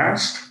so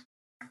fast.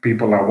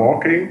 People are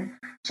walking,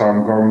 so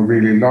I'm going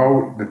really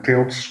low. The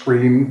tilt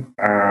screen,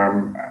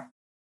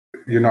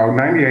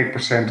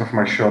 98% of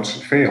my shots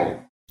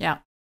fail. Yeah,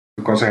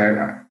 because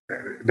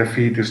the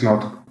feed is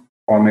not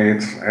on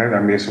it. I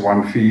miss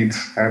 1 feed.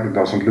 It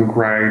doesn't look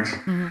right,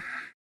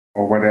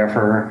 or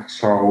whatever.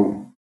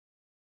 So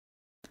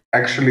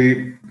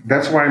actually,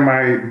 that's why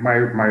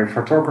my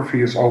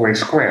photography is always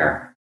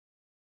square.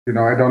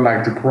 I don't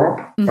like to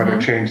crop, but I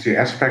change the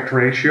aspect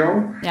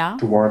ratio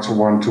towards a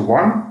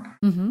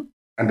 1:1,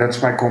 and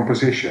that's my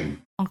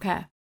composition.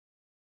 Okay.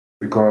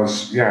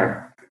 Because,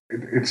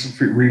 it's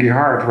really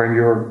hard when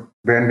you're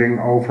bending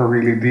over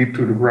really deep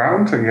to the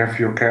ground and you have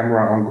your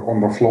camera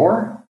on the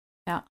floor.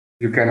 Yeah.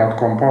 You cannot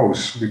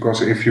compose,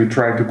 because if you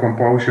try to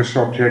compose, your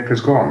subject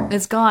is gone.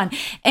 It's gone.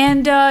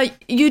 And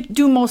you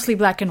do mostly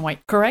black and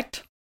white,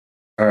 correct?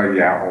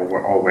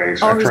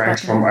 Always. I tried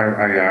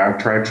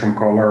some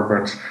color,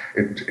 but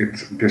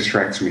it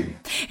distracts me.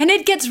 And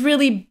it gets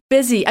really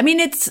busy. I mean,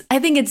 I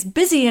think it's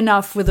busy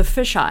enough with a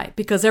fisheye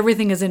because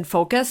everything is in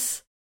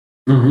focus.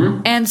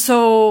 Mm-hmm. And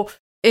so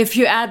if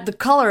you add the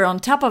color on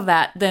top of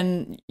that,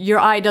 then your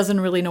eye doesn't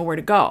really know where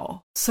to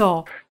go.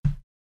 So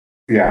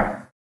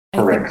correct.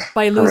 I think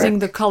by losing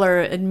the color,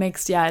 it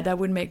makes that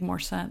would make more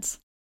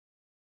sense.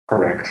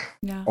 Correct.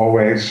 Yeah.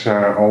 Always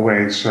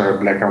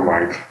black and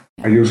white.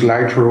 I use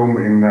Lightroom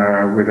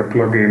with a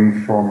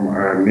plugin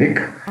from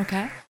Nick.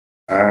 Okay.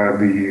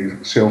 The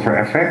Silver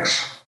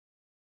FX.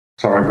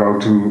 So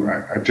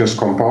I just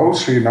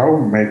compose,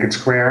 make it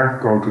square,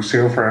 go to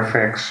Silver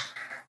FX,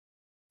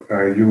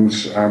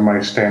 use my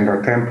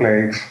standard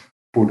template,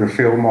 put a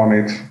film on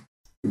it,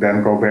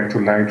 then go back to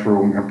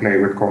Lightroom and play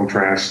with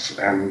contrasts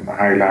and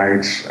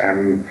highlights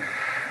and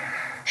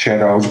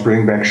shadows,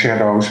 bring back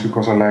shadows,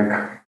 because I like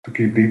to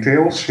keep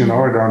details. I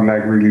don't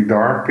like really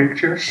dark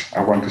pictures.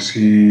 I want to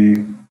see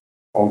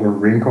all the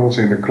wrinkles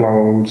in the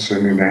clothes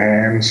and in the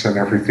hands and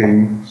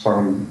everything. So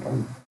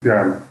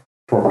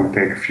probably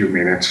take a few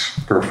minutes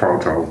per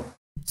photo.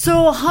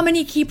 So how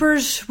many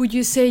keepers would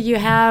you say you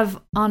have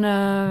on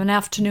an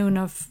afternoon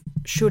of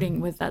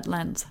shooting with that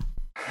lens?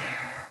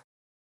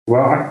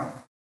 Well,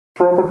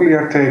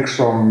 I take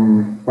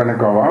some, when I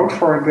go out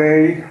for a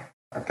day,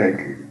 I take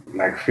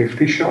like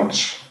 50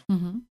 shots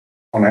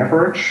on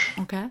average.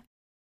 Okay.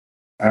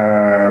 I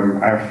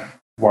have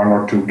 1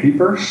 or 2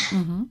 keepers.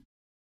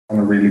 On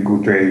a really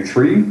good day,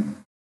 3.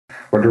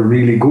 But a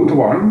really good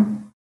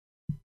one,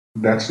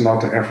 that's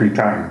not every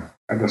time.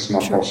 And that's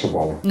not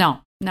possible.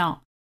 No.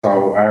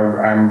 So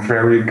I'm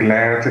very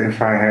glad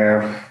if I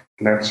have,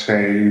 let's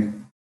say,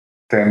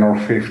 10 or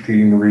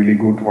 15 really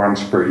good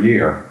ones per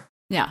year.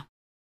 Yeah.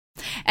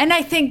 And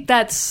I think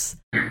that's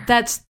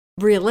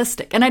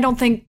realistic. And I don't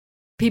think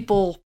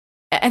people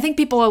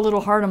are a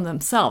little hard on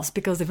themselves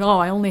because they feel,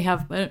 I only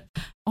have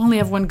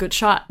 1 good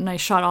shot and I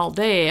shot all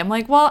day. I'm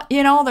like, well,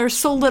 there's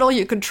so little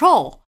you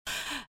control.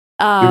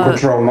 You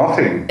control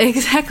nothing.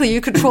 Exactly.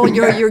 You control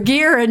your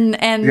gear and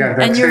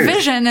your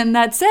vision, and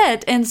that's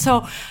it. And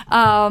so,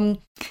 and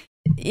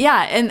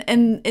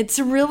it's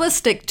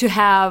realistic to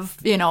have,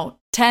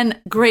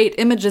 10 great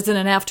images in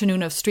an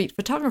afternoon of street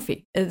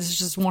photography. It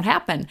just won't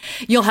happen.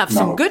 You'll have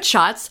some good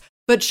shots,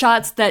 but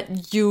shots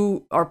that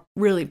you are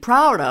really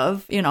proud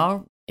of,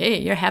 hey,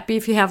 you're happy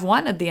if you have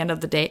 1 at the end of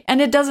the day.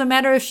 And it doesn't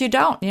matter if you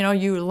don't.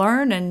 You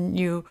learn and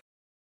you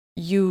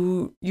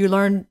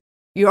learn,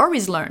 you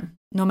always learn.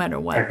 No matter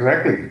what.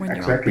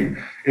 Exactly.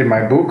 In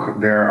my book,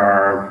 there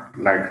are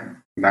like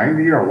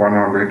 90 or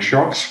 100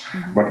 shots,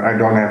 but I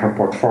don't have a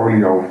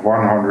portfolio of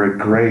 100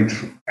 great,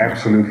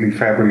 absolutely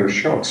fabulous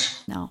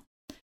shots. No.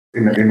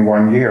 In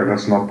 1 year,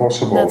 that's not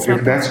possible.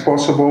 If that's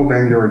possible,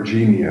 then you're a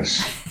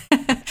genius.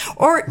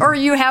 or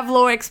you have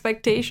low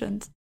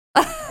expectations.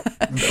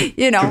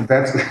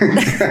 That's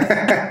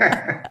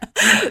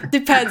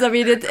depends. I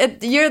mean,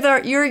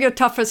 you're your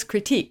toughest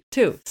critique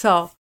too.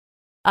 So.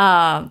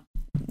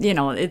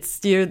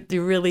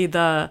 You're really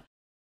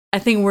I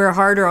think we're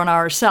harder on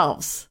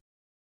ourselves,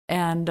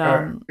 and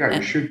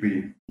you should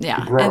be. Yeah,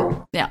 to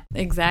grow.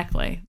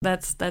 Exactly.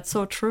 That's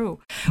so true.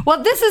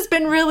 Well, this has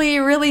been really,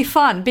 really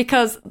fun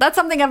because that's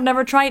something I've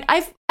never tried.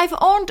 I've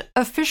owned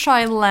a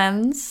fisheye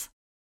lens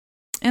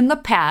in the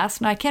past,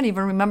 and I can't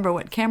even remember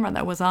what camera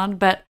that was on,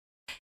 but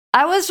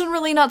I wasn't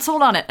really not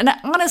sold on it. And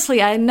honestly,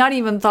 I had not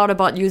even thought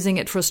about using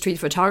it for street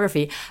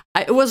photography.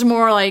 It was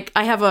more like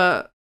I have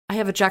a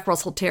Jack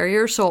Russell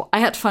Terrier, so I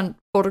had fun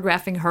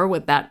photographing her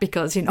with that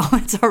because,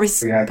 it's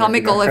always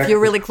comical if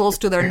you're really close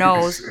to their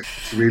nose.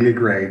 It's really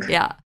great.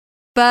 Yeah.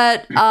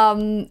 But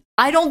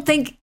I don't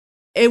think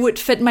it would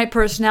fit my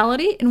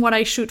personality in what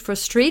I shoot for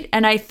street,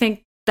 and I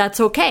think that's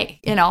okay.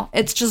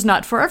 It's just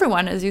not for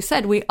everyone. As you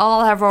said, we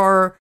all have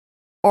our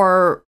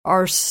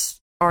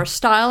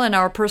style, and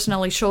our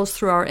personality shows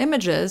through our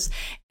images.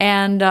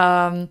 And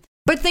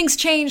but things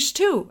change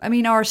too. I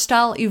mean, our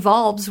style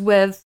evolves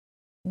with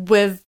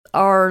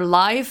our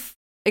life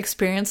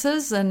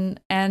experiences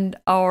and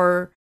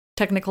our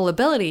technical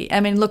ability.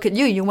 I mean, look at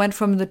you. You went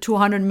from the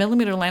 200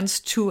 millimeter lens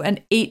to an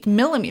 8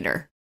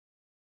 millimeter.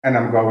 And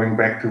I'm going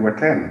back to a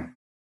 10.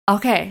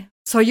 Okay.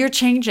 So you're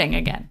changing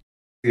again.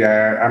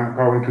 Yeah, I'm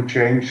going to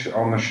change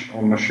on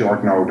a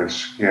short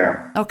notice.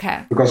 Yeah.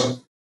 Okay.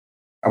 Because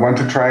I want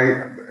to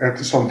try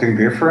something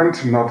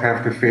different, not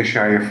have the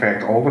fisheye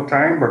effect all the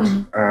time, but,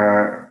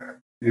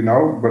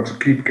 but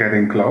keep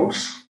getting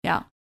close.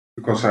 Yeah.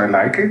 Because I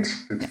like it.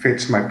 It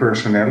fits my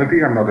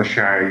personality. I'm not a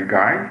shy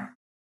guy.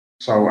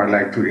 So I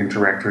like to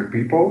interact with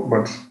people.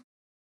 But,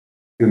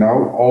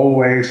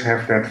 always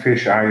have that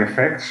fisheye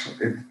effect.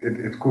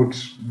 It could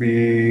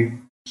be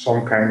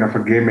some kind of a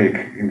gimmick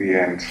in the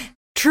end.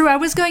 True. I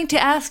was going to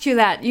ask you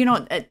that.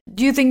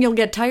 Do you think you'll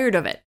get tired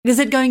of it? Is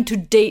it going to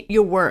date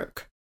your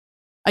work?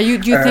 Do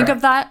you think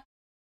of that?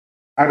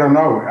 I don't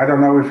know. I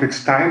don't know if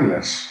it's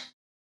timeless.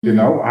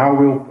 How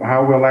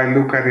will I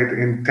look at it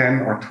in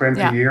 10 or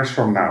 20 years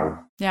from now?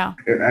 Yeah.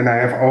 And I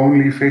have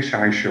only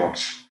fisheye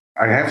shots.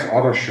 I have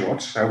other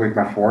shots with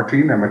my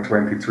 14 and my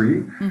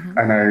 23,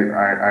 and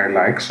I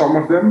like some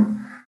of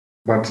them.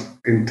 But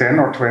in 10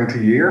 or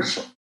 20 years,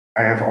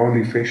 I have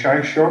only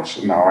fisheye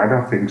shots? No, I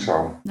don't think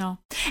so. No.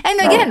 And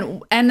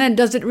again, and then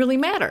does it really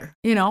matter?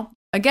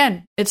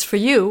 Again, it's for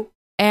you,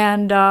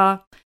 and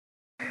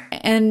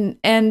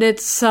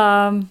it's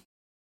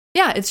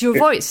it's your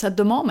voice at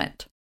the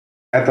moment.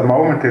 At the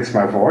moment, it's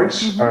my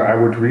voice. I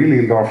would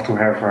really love to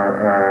have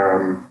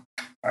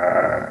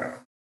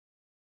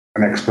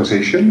an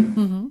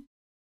exposition,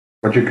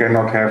 but you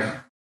cannot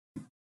have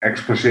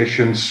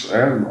expositions,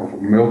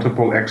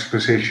 multiple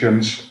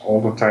expositions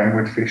all the time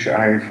with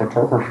fisheye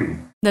photography.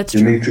 That's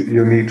true.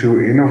 You need to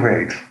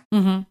innovate.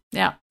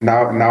 Yeah.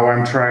 Now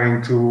I'm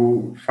trying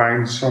to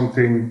find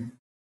something.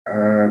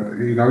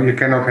 You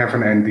cannot have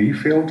an ND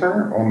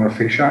filter on a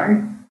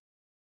fisheye.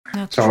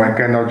 So I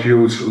cannot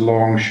use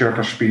long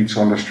shutter speeds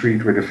on the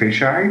street with a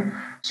fisheye,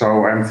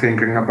 So I'm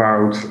thinking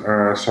about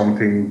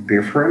something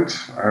different,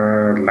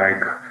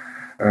 like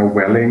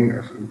welling,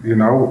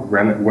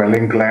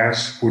 welling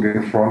glass put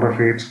in front of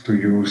it to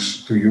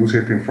use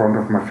it in front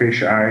of my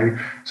fisheye,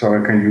 so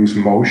I can use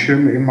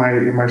motion in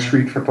my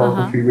street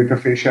photography with the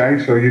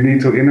fisheye. So you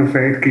need to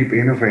innovate, keep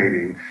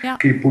innovating,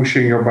 keep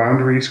pushing your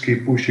boundaries,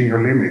 keep pushing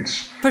your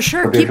limits. For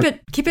sure,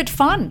 keep it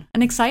fun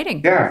and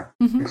exciting. Yeah,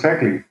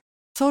 exactly.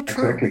 So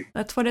true. Exactly.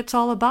 That's what it's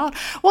all about.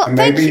 Well, and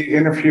maybe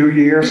in a few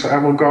years I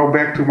will go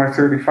back to my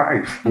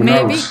 35. Who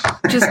knows?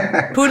 Just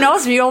who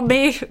knows? We all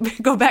may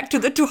go back to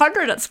the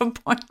 200 at some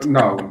point.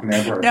 No,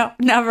 never. No,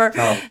 never.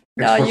 No,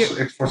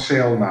 it's for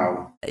sale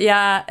now.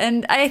 Yeah,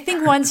 and I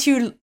think once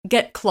you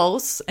get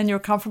close and you're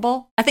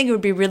comfortable, I think it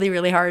would be really,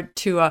 really hard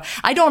to.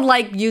 I don't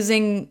like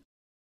using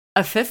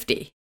a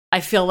 50. I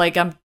feel like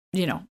I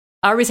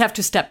always have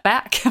to step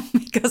back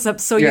because I'm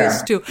so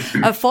used to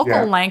a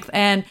focal length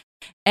and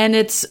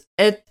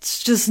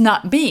it's just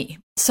not me.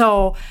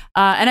 So,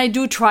 and I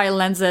do try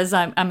lenses.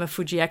 I'm a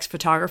Fuji X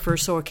photographer,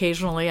 so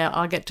occasionally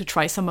I'll get to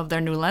try some of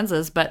their new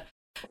lenses. But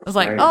I was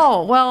like,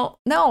 oh, well,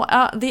 no,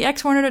 the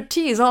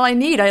X100T is all I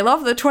need. I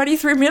love the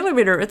 23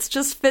 millimeter. It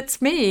just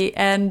fits me.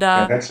 And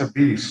that's a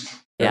beast.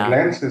 That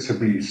lens is a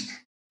beast.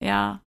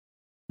 Yeah.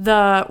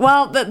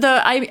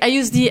 I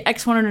use the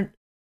X100T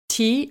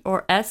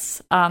or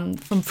S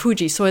from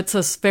Fuji, so it's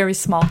a very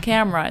small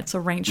camera. It's a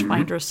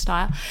rangefinder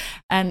style,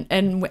 and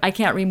I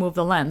can't remove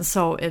the lens,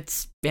 so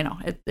it's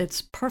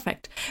it's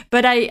perfect.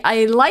 But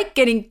I like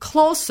getting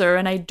closer,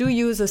 and I do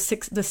use the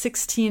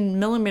 16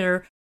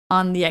 millimeter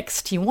on the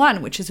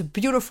X-T1, which is a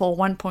beautiful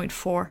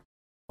 1.4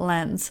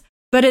 lens,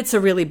 but it's a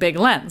really big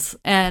lens,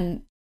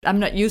 and I'm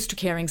not used to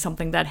carrying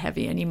something that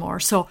heavy anymore.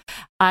 So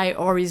I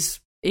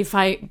always, if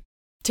I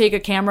take a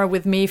camera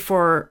with me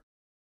for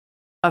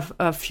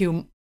a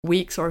few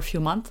weeks or a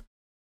few months,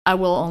 I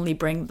will only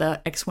bring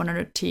the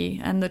X100T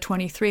and the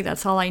 23.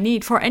 That's all I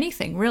need for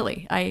anything,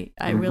 really. I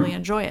really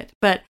enjoy it.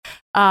 But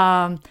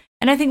and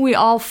I think we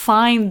all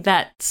find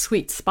that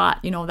sweet spot,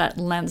 that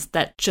lens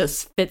that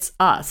just fits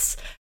us.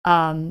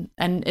 And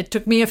it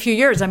took me a few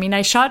years. I mean,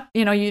 I shot,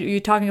 you're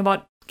talking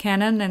about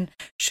Canon and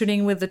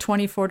shooting with the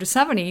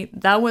 24-70.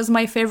 That was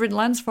my favorite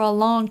lens for a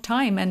long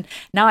time, and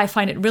now I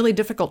find it really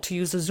difficult to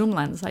use a zoom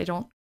lens. I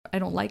don't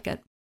like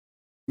it.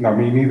 No,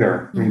 me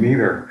neither. Me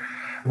neither.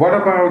 What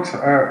about,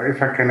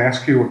 if I can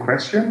ask you a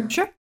question?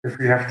 Sure. If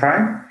we have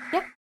time?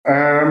 Yeah.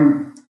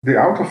 The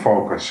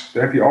autofocus.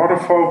 The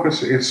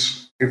autofocus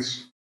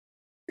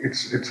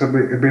it's a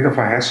bit of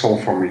a hassle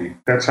for me.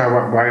 That's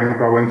why I'm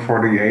going for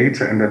the 8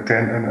 and the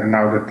 10, and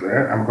now that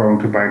I'm going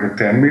to buy the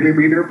 10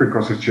 millimeter,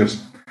 because it's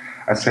just,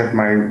 I set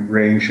my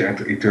range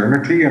at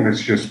eternity and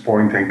it's just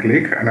point and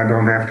click, and I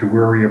don't have to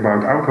worry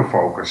about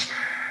autofocus.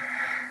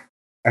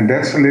 And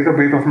that's a little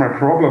bit of my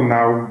problem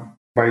now,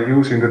 by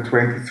using the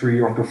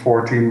 23 or the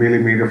 14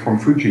 millimeter from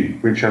Fuji,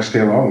 which I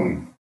still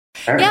own.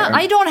 Yeah,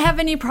 I don't have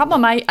any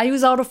problem. I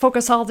use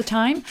autofocus all the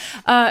time,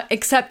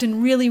 except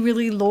in really,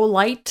 really low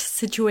light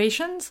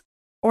situations.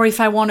 Or if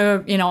I want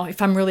to,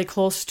 if I'm really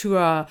close to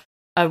a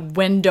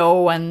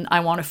window and I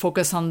want to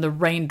focus on the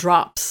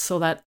raindrops so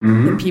that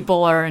the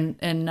people are in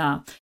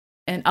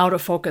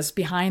autofocus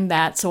behind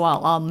that. So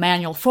I'll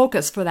manual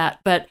focus for that.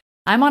 But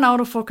I'm on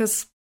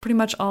autofocus pretty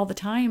much all the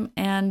time,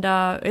 and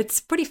it's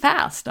pretty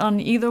fast on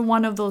either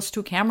one of those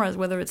two cameras,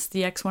 whether it's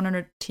the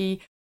X100T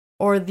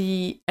or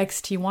the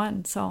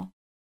X-T1. So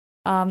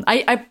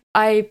I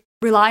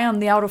rely on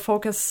the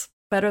autofocus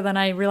better than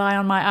I rely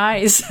on my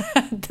eyes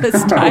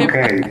this time.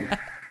 Okay.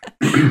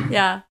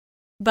 Yeah,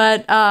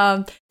 but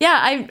I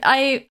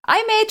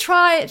may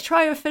try a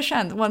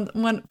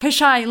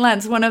fisheye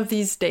lens one of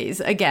these days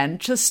again,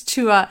 just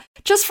for a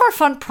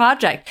fun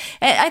project.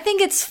 I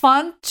think it's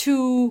fun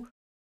to.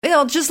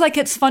 Just like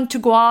it's fun to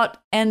go out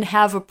and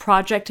have a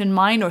project in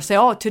mind, or say,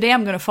 oh, today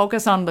I'm going to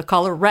focus on the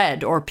color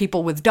red or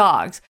people with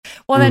dogs.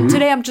 Well, then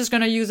today I'm just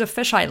going to use a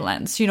fisheye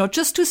lens,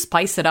 just to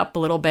spice it up a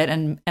little bit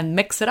and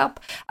mix it up.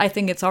 I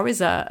think it's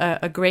always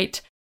a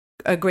great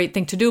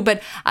thing to do.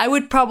 But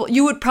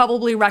you would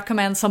probably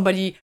recommend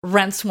somebody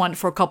rents one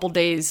for a couple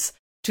days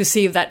to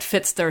see if that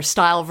fits their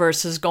style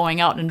versus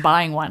going out and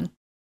buying one.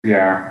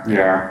 Yeah.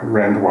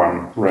 Rent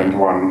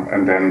one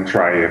and then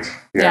try it.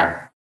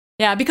 Yeah.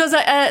 Yeah, because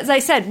as I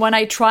said, when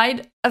I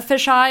tried a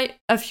fisheye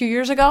a few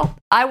years ago,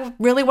 I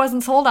really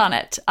wasn't sold on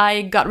it.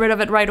 I got rid of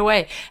it right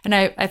away. And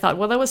I thought,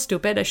 well, that was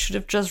stupid. I should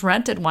have just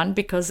rented one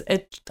because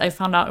I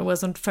found out it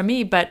wasn't for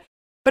me. But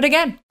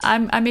again,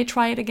 I may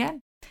try it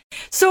again.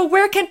 So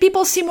where can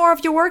people see more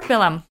of your work,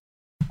 Willem?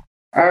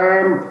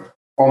 On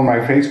my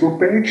Facebook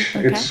page.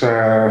 Okay. It's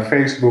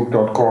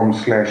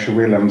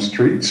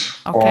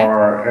facebook.com/WillemStreets,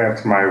 or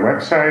at my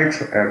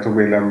website at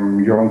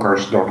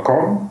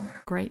willemjonkers.com.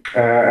 Great.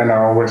 And I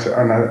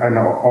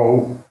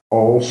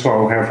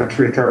also have a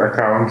Twitter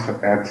account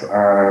at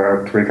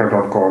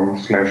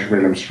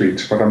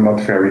twitter.com/WillemStreets, but I'm not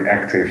very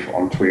active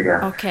on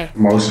Twitter. Okay.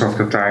 Most of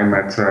the time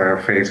at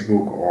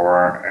Facebook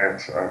or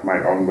at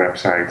my own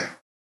website.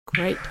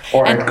 Great.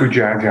 Or at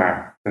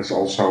Kujaja. That's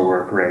also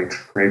a great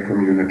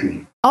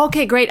community.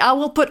 Okay, great. I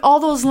will put all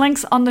those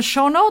links on the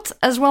show notes,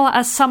 as well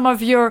as some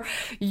of your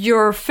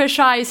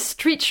fisheye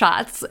street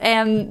shots,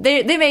 and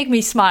they make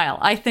me smile.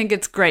 I think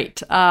it's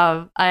great.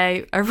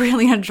 I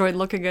really enjoyed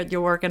looking at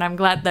your work, and I'm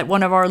glad that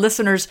one of our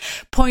listeners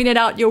pointed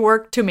out your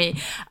work to me,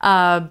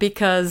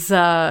 because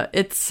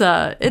it's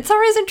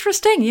always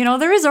interesting. You know,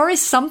 there is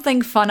always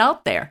something fun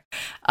out there.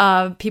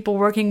 People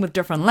working with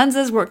different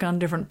lenses, working on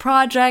different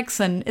projects,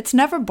 and it's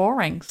never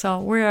boring. So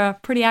we're a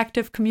pretty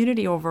active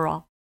community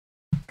overall.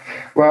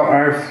 Well,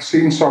 I've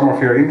seen some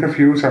of your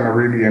interviews and I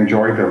really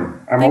enjoyed them.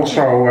 I'm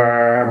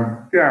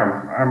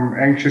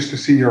anxious to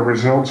see your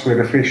results with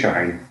a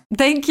fisheye.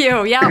 Thank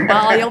you. Yeah,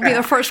 well, you'll be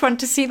the first one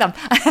to see them.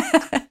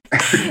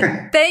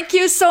 Thank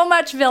you so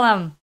much,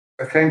 Willem.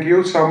 Thank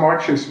you so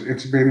much.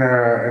 It's been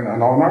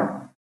an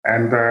honor,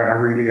 and I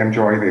really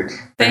enjoyed it.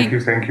 Thank you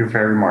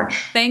very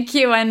much. Thank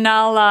you, and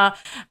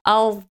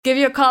I'll give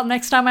you a call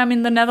next time I'm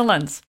in the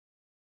Netherlands.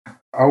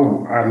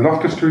 Oh, I'd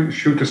love to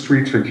shoot the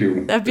streets with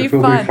you. That'd be It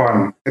will be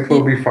fun. It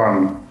will be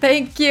fun.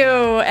 Thank you.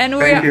 And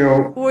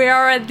we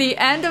are at the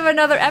end of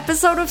another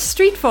episode of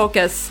Street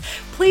Focus.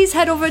 Please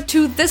head over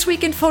to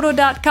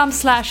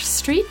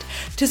thisweekinphoto.com/street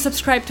to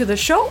subscribe to the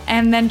show,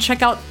 and then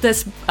check out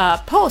this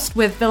post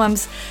with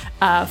Willem's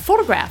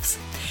photographs.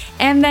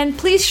 And then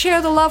please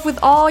share the love with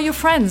all your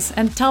friends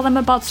and tell them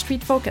about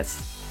Street Focus.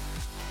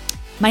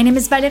 My name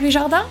is Valérie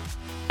Jardin,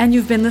 and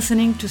you've been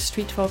listening to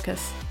Street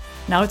Focus.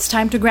 Now it's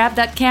time to grab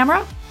that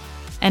camera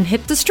and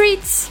hit the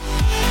streets.